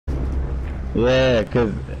Yeah,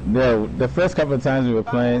 cause the first couple of times we were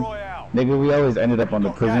Battle playing, Royale. nigga, we always ended up on the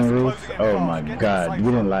Got gas prison roof. closing in Oh fast. my Get to the god, safe we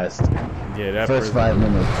didn't zone. last. Yeah, that First prison 5 roof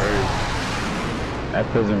was minutes. crazy. That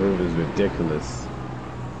prison roof is ridiculous.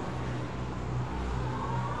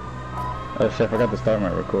 Oh shit, I forgot to start my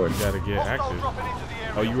recording. You gotta get Hostile active. dropping into the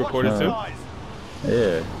area. Oh, you Watch recorded the too? skies.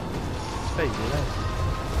 Yeah. Hey, relax.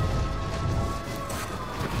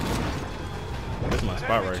 This is my spot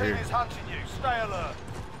Enemy right team here. is hunting you. Stay alert.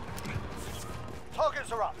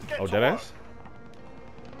 Targets are up. Get Oh, to dead work. ass?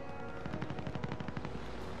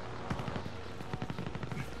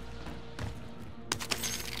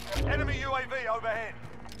 Enemy UAV overhead.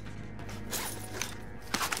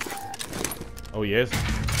 Oh, yes.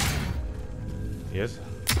 Yes.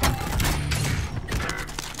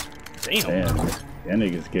 Damn. Damn, that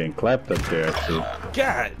nigga's getting clapped up there, I see.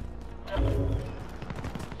 God.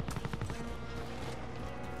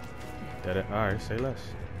 Alright, say less.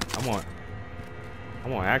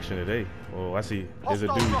 I'm on action today. Oh, I see. There's a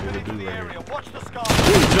Hostile dude. dropping There's a into dude the right area. here. Watch the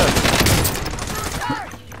skies.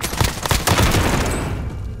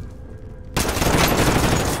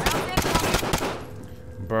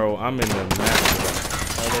 Bro, I'm in the match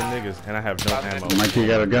with other niggas, and I have no ammo. Mike, you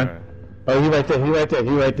got a gun? Oh, he right there, he right there, he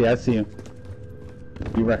right there. I see him.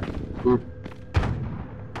 He right. Ooh.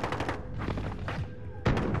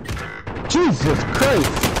 Jesus Christ!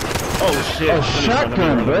 Oh shit! Oh, Let me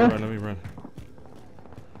shotgun, run, bro. let me run.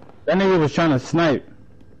 That nigga was trying to snipe.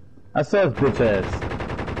 I saw his bitch ass.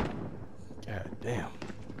 God damn.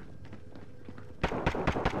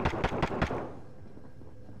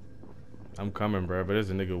 I'm coming, bro, but there's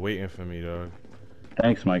a nigga waiting for me, dog.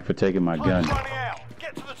 Thanks, Mike, for taking my gun. Time's running out.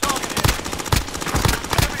 Get to the target area.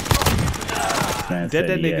 Enemy dropping into the area. Man Dead said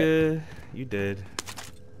that he had- nigga. You dead.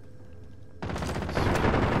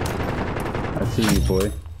 I see you,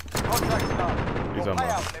 boy. Contract's done. He's Your on my-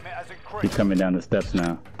 payout limit has He's increased. coming down the steps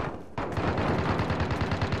now.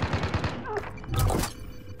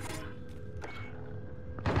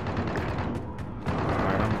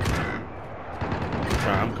 Alright,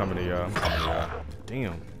 I'm coming to y'all. I'm coming to y'all.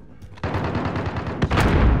 Damn.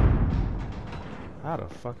 How the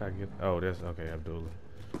fuck I get? Oh, that's okay, Abdullah.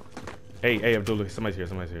 Hey, Abdullah. Somebody's here.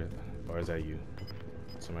 Somebody's here. Or is that you?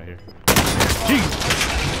 Somebody here. Jeez.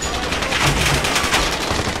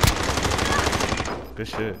 Good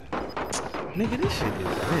shit. Nigga, this shit is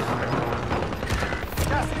lit, bro.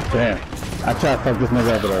 Damn. I tried to fuck this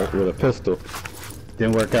nigga up with a pistol.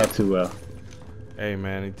 Didn't work out too well. Hey,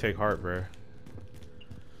 man, you take heart, bro.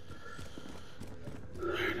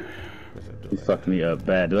 Where's Abdullah? He fucked me up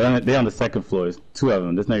bad. They on the second floor. There's 2 of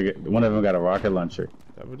them. This nigga, one of them got a rocket launcher.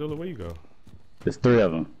 Abdullah, where you go? There's 3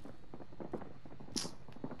 of them.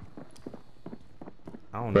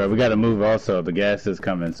 I don't know. Bro, we gotta move also. The gas is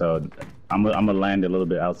coming, so I'm gonna land a little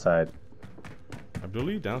bit outside.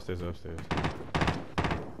 Abdullah, you downstairs or upstairs?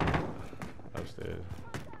 Upstairs.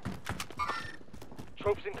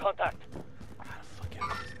 Troops in contact.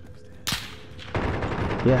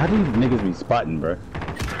 Yeah, how do you niggas be spotting, bro?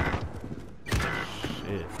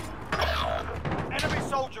 Shit. Enemy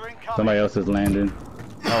soldier incoming. Somebody else is landing.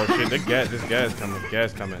 Oh shit, this gas coming.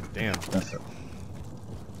 Gas coming. Damn. That's it.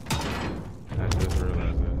 I just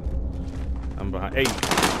realized that. I'm behind. Hey.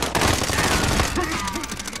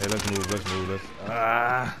 Hey, let's move.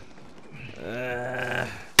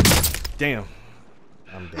 Damn.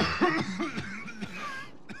 I'm done.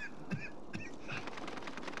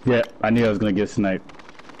 Yeah, I knew I was gonna get sniped.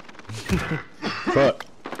 Fuck.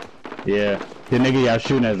 Yeah, the nigga y'all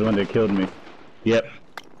shooting at is the one that killed me. Yep.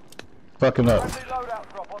 Fuck him up. Friendly loadout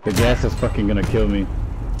drop on The gas is fucking gonna kill me.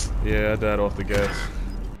 Yeah, I died off the gas.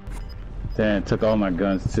 Damn, took all my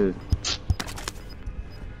guns too.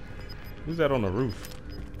 Who's that on the roof?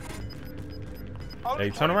 Only Hey,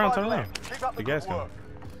 turn around, 25 left. Keep up The the gas good work. coming.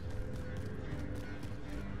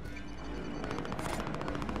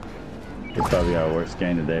 It's probably our worst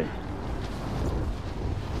game today.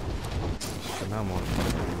 And now I'm on.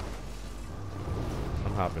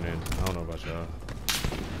 I'm hopping in. I don't know about y'all.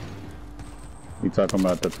 You talking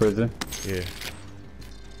about the prison? Yeah.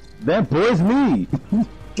 That boy's me!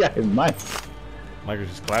 Got him, Mike. Mike was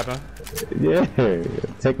just clapping. Yeah,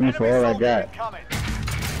 take me for all I soldier got. incoming.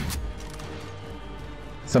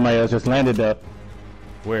 Somebody else just landed though.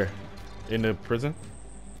 Where? In the prison?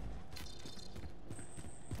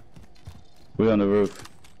 We on the roof.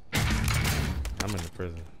 I'm in the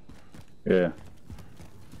prison. Yeah.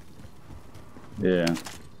 Yeah.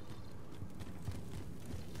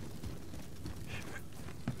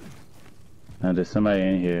 Now there's somebody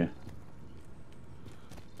in here.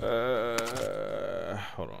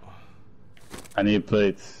 Hold on. I need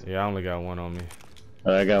plates. Yeah, I only got one on me.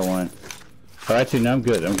 Oh, I got one. Oh, actually, no, I'm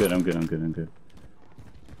good. I'm good. I'm good. I'm good. I'm good.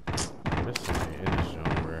 This is in this zone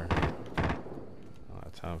where I don't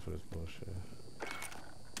have time for this bullshit.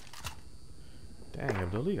 Dang,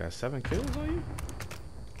 Abdullah, you got 7 kills on you?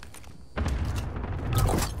 I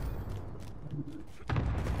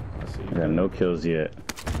see you. I got no kills yet.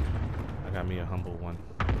 I got me a humble one.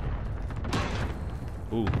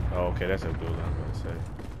 Ooh, oh, okay, that's Abdullah, I was about to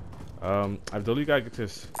say. Abdullah, you gotta get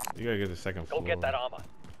this. You gotta get the second floor. Go get that armor.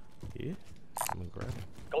 Yeah, I'm gonna grab it.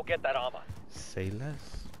 Go get that armor. Say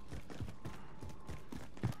less.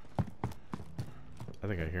 I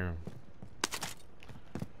think I hear him.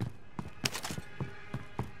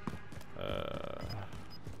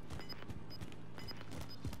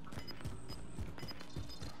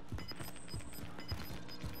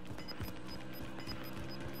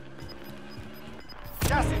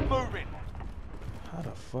 Gas is moving. How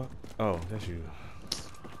the fuck? Oh, that's you.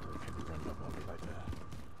 Can't be running up on me like that.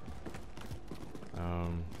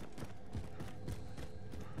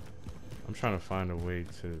 I'm trying to find a way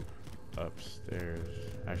to upstairs.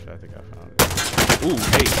 Actually, I think I found it. Ooh,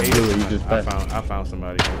 hey, I found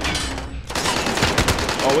somebody.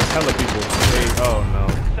 Oh, it's hella people. Hey, oh no,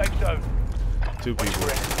 Safe zone. 2 people.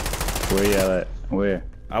 Where y'all at? Where?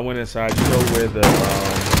 I went inside. You know where the it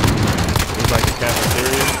was like the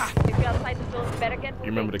cafeteria. If you're outside the zone, better get You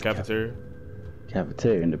remember the cafeteria?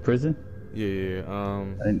 Cafeteria in the prison? Yeah.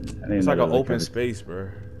 I didn't It's know like there an was a open cafeteria. space, bro.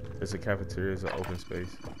 It's a cafeteria. It's an open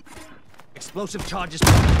space. Explosive charges. Is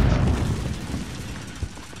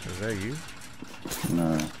that you?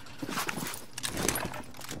 No.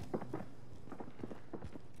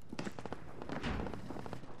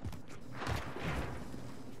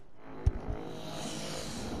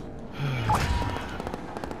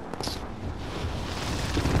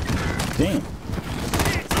 Damn.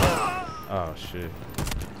 Oh shit.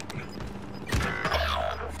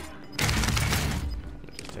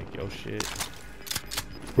 Just take your shit.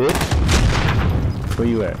 Bitch. Where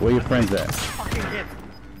you at? Where your friends at? Fucking hit.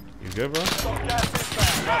 You good, bro? Got gas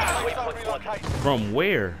inbound. Safe zone relocated. From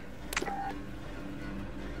where?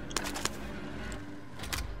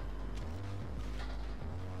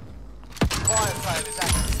 Fire sale is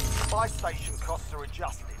active. Buy station costs are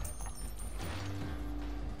adjusted.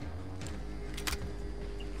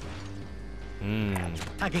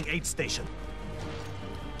 Tagging aid station.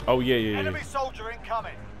 Oh yeah. Enemy soldier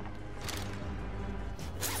incoming.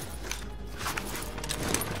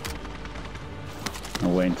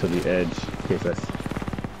 I'm waiting till the edge in case I.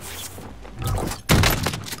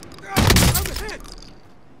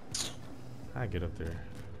 I get up there.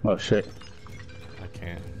 Oh shit. I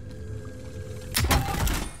can't.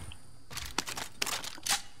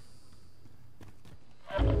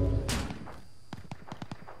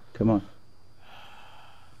 Come on.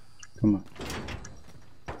 Come on.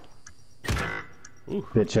 Ooh.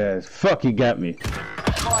 Bitch ass. Fuck, you got me.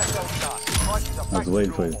 Fire sale done. Prices are I back was to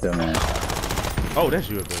waiting for normal. this dumbass. Oh, that's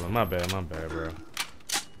you, Abdullah. My bad, bro.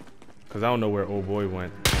 Cause I don't know where old boy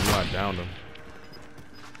went. I know I downed him.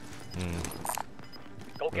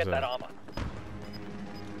 Go What's get that that? armor.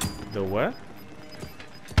 The what?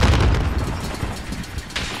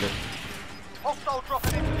 Hostile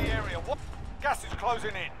dropping into the area. What? Gas is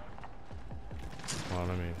closing in. Oh,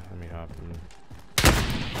 let me hop in.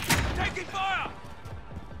 Taking fire!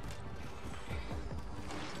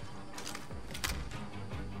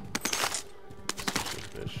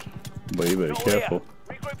 Bitch. Boy, you better be Not careful. here.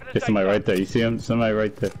 Regroup in the There's somebody safe right there. You see him? Somebody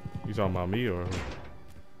right there. You talking about me or who?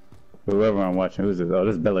 Whoever I'm watching. Who's this? Oh,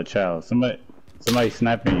 this is Bella Child. Somebody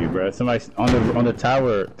sniping you, bro. Somebody on the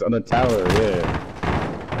tower. On the tower. Yeah.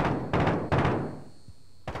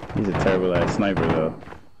 He's a terrible ass sniper though.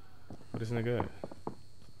 What this nigga at?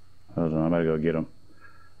 Hold on, I'm about to go get him.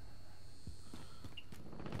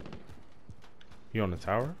 You on the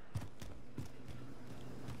tower?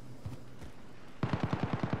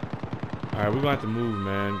 Alright, we gonna have to move,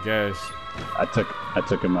 man. Guys. I took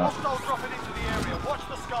him out. Hostile dropping into the area. Watch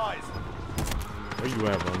the skies. Where you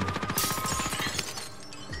at, bro?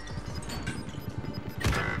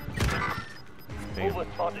 Damn. Movement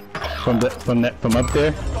spotted. From up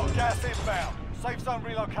there. Got gas inbound. Safe zone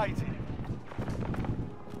relocated.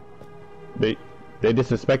 They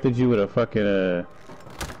disrespected you with a fucking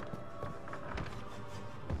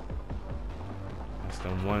That's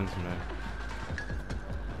them ones, man.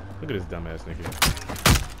 Look at this dumbass nigga.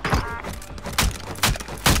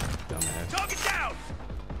 Dumbass. Target down.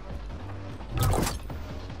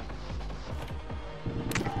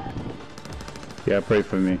 Yeah, pray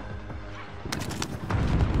for me.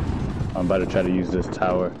 I'm about to try to use this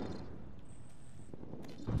tower.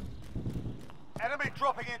 Enemy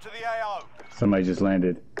dropping into the AO. Somebody just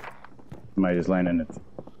landed. Somebody just landing it.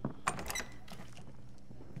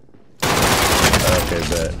 Okay,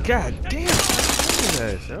 bet. God damn, look at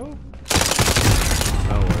that, yo.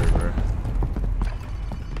 Don't worry, bro.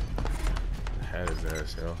 I had his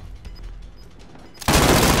ass, yo.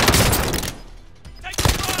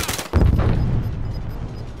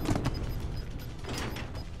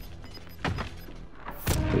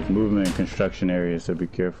 There's movement in construction areas, so be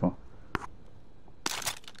careful.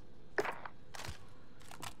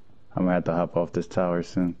 I'm gonna have to hop off this tower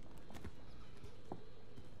soon.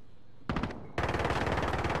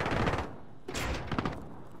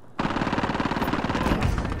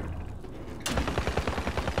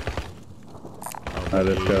 Alright,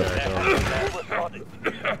 let's go.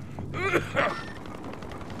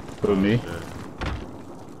 Who, me?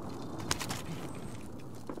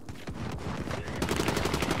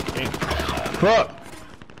 Fuck!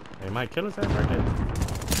 Hey, Mike, kill his ass right there.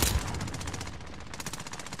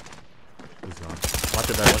 He's gone. Watch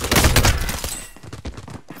it back, watch it back.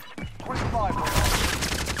 25.